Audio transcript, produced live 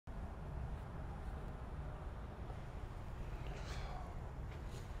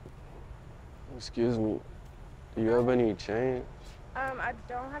Excuse me. Do you have any change? I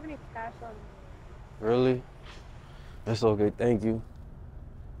don't have any cash on me. Really? That's okay. Thank you.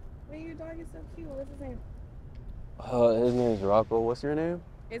 Wait, your dog is so cute. What's his name? His name's Rocco. What's your name?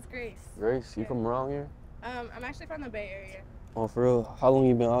 It's Grace. Grace. You Yeah. from around here? I'm actually from the Bay Area. Oh, for real? How long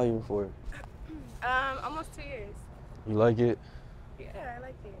you been out here for? Almost 2 years. You like it? Yeah, I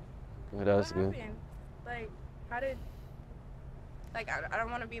like it. Yeah, that's What good. happened? Like, how did? Like, I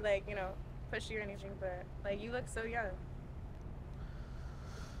don't want to be like, pushy or anything, but like, you look so young.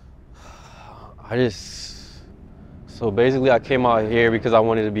 So basically I came out here because I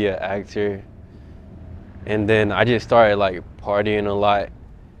wanted to be an actor. And then I just started like partying a lot.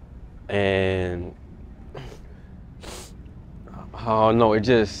 And I don't know, it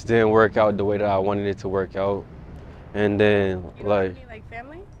just didn't work out the way that I wanted it to work out. And then You don't have any like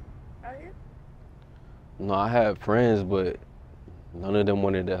family out here? no, I had friends, but none of them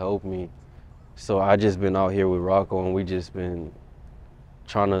wanted to help me. So I just been out here with Rocco and we just been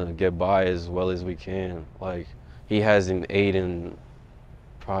trying to get by as well as we can. Like he hasn't ate in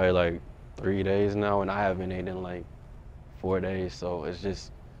probably like 3 days now and I haven't ate in like 4 days. So it's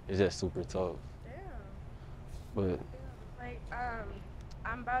just super tough. Damn. But Like,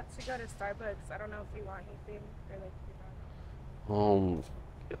 I'm about to go to Starbucks. I don't know if you want anything or like if you're um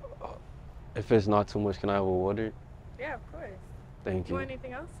if it's not too much, can I have a water? Yeah, of course. Thank You you. want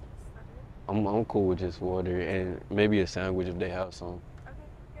anything else? I'm cool with just water and maybe a sandwich if they have some. Okay,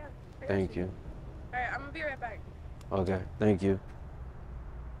 yeah. I got Thank you. All right, I'm gonna be right back. Okay, thank you.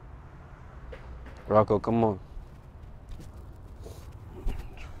 Rocco, come on.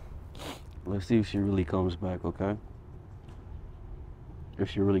 Let's see if she really comes back, okay? If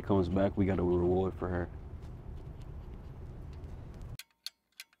she really comes back, we got a reward for her.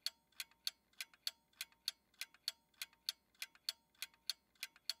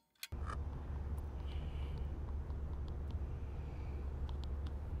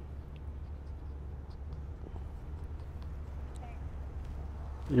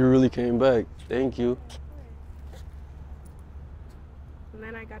 You really came back. Thank you. And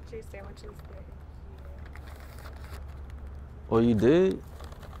then I got you sandwiches there. Oh, you did?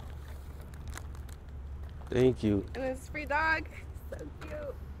 Thank you. And it's free dog. So cute.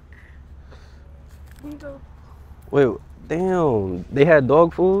 Here you go. Wait, damn. They had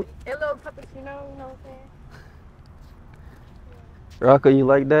dog food? A little cappuccino, you know what I'm saying? Rocco, you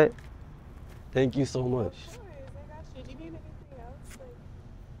like that? Thank you so much. Of course, I got you. Do you need anything else?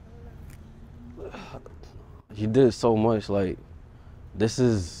 Like, I don't know. You did so much. Like, this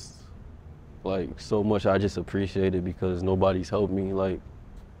is like so much I just appreciate it because nobody's helped me like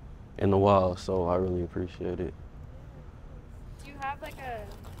in a while, so I really appreciate it. Do you have like a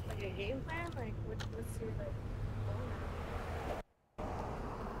game plan? Like, what's your like goal now?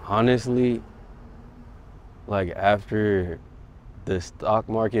 Honestly, like after the stock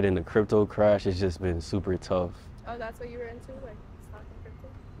market and the crypto crash, it's just been super tough. Oh, that's what you were into, like stock and crypto?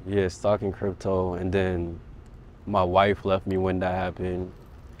 Yeah, stock and crypto, and then my wife left me when that happened,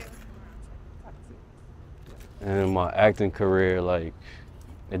 and my acting career, like,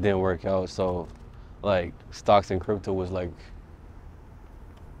 it didn't work out. So, like, stocks and crypto was like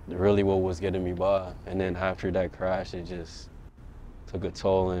really what was getting me by. And then after that crash, it just took a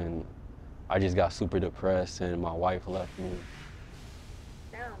toll, and I just got super depressed, and my wife left me.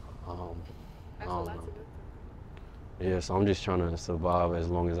 Yeah, Um, I that's a don't lot know. to go Yeah, so I'm just trying to survive as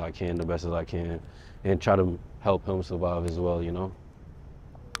long as I can, the best as I can, and try to help him survive as well, you know?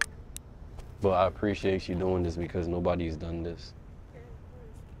 But I appreciate you doing this because nobody's done this. through.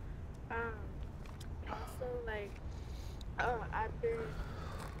 Yeah, of course. Also like, I've been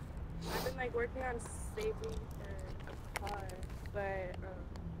like working on saving for a car, but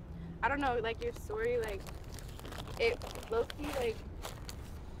I don't know, like your story, like it low key, like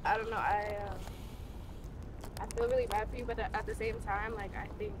I don't know, I feel really bad for you, but at the same time, like I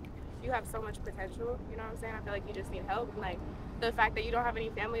think you have so much potential. You know what I'm saying? I feel like you just need help. And, like the fact that you don't have any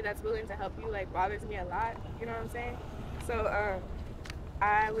family that's willing to help you like bothers me a lot. You know what I'm saying? So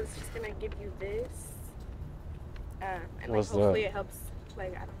I was just gonna give you this, and like What's hopefully that? it helps.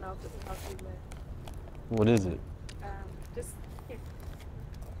 Like I don't know if it will help you, but What is it? just here.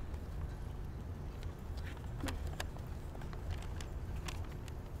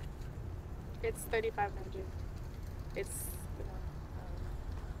 It's 3,500. It's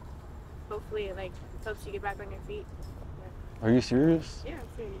hopefully it like helps you get back on your feet. Are you serious? Yeah, I'm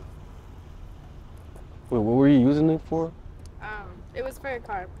serious. Wait, what were you using it for? It was for a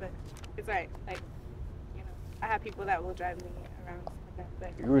car, but it's alright. Like, I have people that will drive me around like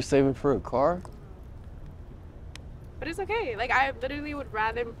that. But You were saving for a car? But it's okay. Like, I literally would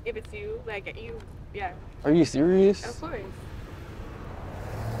rather, if it's you, like, you, yeah. Are you serious? Of course.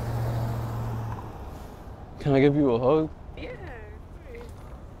 Can I give you a hug? Yeah, of course.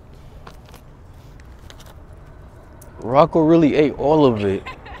 Rocco really ate all of it.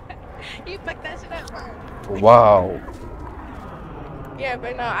 You fucked that shit up. Wow. Yeah,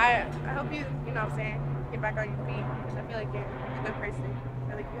 but no, I hope you, you know what I'm saying, get back on your feet. I feel like you're a good person. I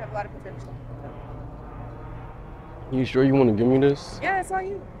feel like you have a lot of potential. You sure you want to give me this? Yeah, it's all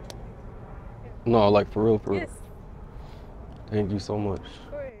you. No, like for real, for real. Yes. Thank you so much.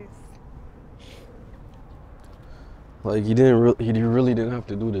 Of course. Like you really didn't have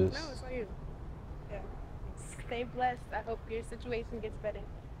to do this. No, it's all you. Yeah. Stay blessed. I hope your situation gets better.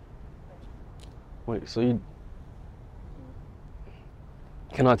 Wait, so you...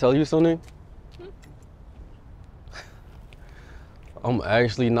 Can I tell you something? I'm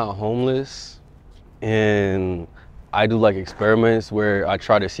actually not homeless, and I do like experiments where I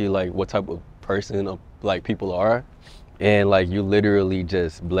try to see like what type of person like people are, and like you literally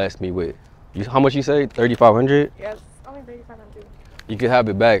just blessed me with, how much you say? 3,500? Yes, only 3,500. You can have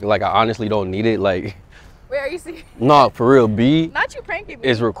it back. Like I honestly don't need it. Like, wait, are you serious? nah, for real. B Not you pranking me.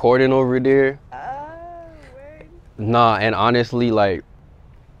 is recording over there. Word. Nah, and honestly, like,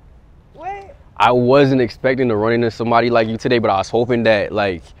 What? I wasn't expecting to run into somebody like you today, but I was hoping that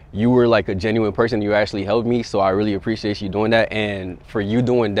like you were like a genuine person. You actually helped me, so I really appreciate you doing that. And for you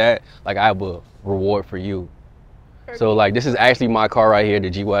doing that, like I have a reward for you. So like this is actually my car right here, the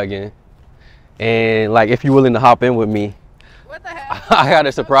G-Wagon. And like if you're willing to hop in with me, What the hell? I got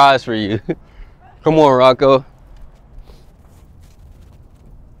a surprise for you. Come on, Rocco.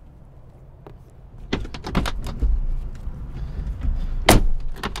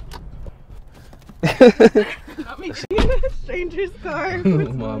 I'm in a stranger's car.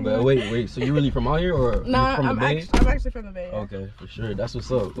 My bad. Wait. So you really from out here or Nah, from the Bay? I'm actually from the Bay. Yeah. Okay, for sure. That's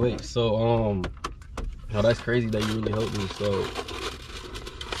what's up. Wait, so no, that's crazy that you really helped me. So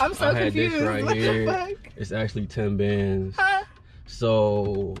I'm so I had confused. this right what here. the fuck? It's actually 10 bands. Huh?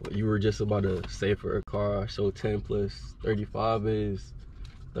 So you were just about to save for a car. So 10 plus 35 is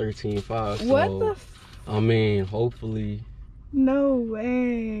 13.5. So, What the? I mean, hopefully, No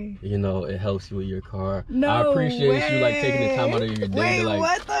way. you know, it helps you with your car. No I appreciate way. you like taking the time out of your day Wait, to like.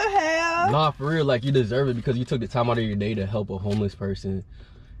 what the hell? Nah, for real, like you deserve it because you took the time out of your day to help a homeless person,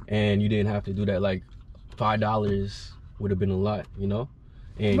 and you didn't have to do that. Like $5 would have been a lot, you know.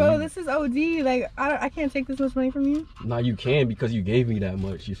 And Bro, this is OD. Like I can't take this much money from you. Now you can because you gave me that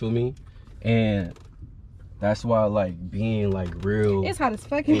much. You feel me? And that's why like being like real. It's hot as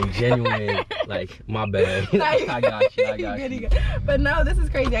fuck. And genuine. Like my bad. I got you. Good. But no, this is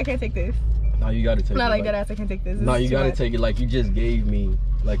crazy. I can't take this. No, you gotta take it. Not like that ass. I can't take this. No, you gotta take it. Like you just gave me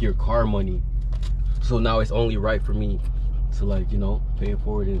like your car money, so now it's only right for me to like, you know, pay it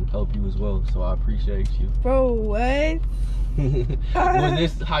forward and help you as well. So I appreciate you. Bro, what? Was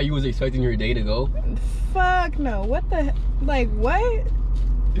this how you was expecting your day to go? Fuck no. What the? Like what?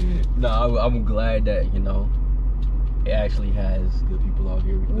 No, I'm glad that, you know, it actually has good people out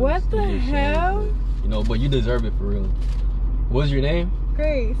here. What the hell? That, you know, but you deserve it for real. What's your name?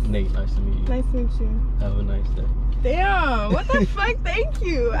 Grace. Nate, nice to meet you. Nice to meet you. Have a nice day. Damn, what the fuck? Thank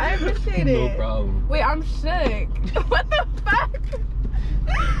you. I appreciate it. No problem. Wait, I'm shook. What the fuck?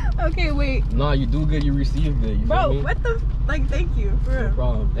 Okay, wait. Nah, you do good, you receive good. You Bro, feel me? what the? Like, thank you. For real. No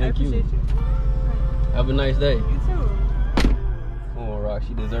problem. Thank you. I appreciate you. Have a nice day. You too. Come on, Rock.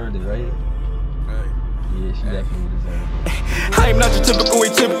 She deserved it, right? Yeah, she definitely deserved it. I am not your typical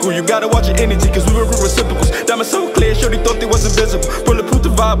atypical. You gotta watch your energy, cause we were reciprocals. Diamonds so clear, shorty thought they was invisible. Bulletproof the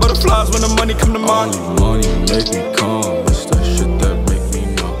vibe, butterflies when the money come to mind. Money make me calm.